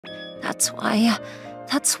That's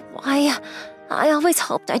why I always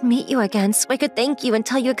hoped I'd meet you again so I could thank you and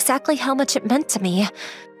tell you exactly how much it meant to me.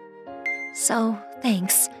 So,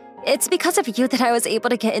 thanks. It's because of you that I was able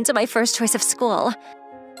to get into my first choice of school.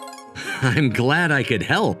 I'm glad I could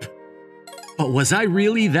help. But was I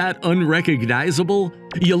really that unrecognizable?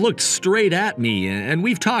 You looked straight at me, and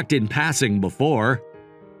we've talked in passing before.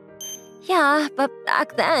 Yeah, but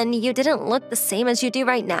back then, you didn't look the same as you do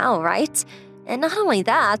right now, right? And not only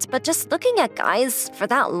that, but just looking at guys for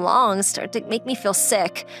that long started to make me feel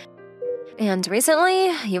sick. And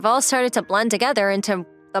recently, you've all started to blend together into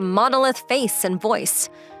the monolith face and voice.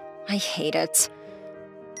 I hate it.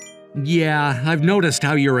 Yeah, I've noticed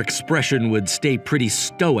how your expression would stay pretty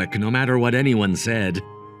stoic no matter what anyone said.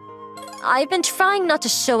 I've been trying not to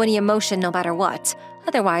show any emotion no matter what.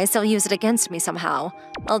 Otherwise, they'll use it against me somehow.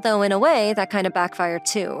 Although in a way, that kind of backfired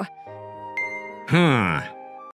too. Huh.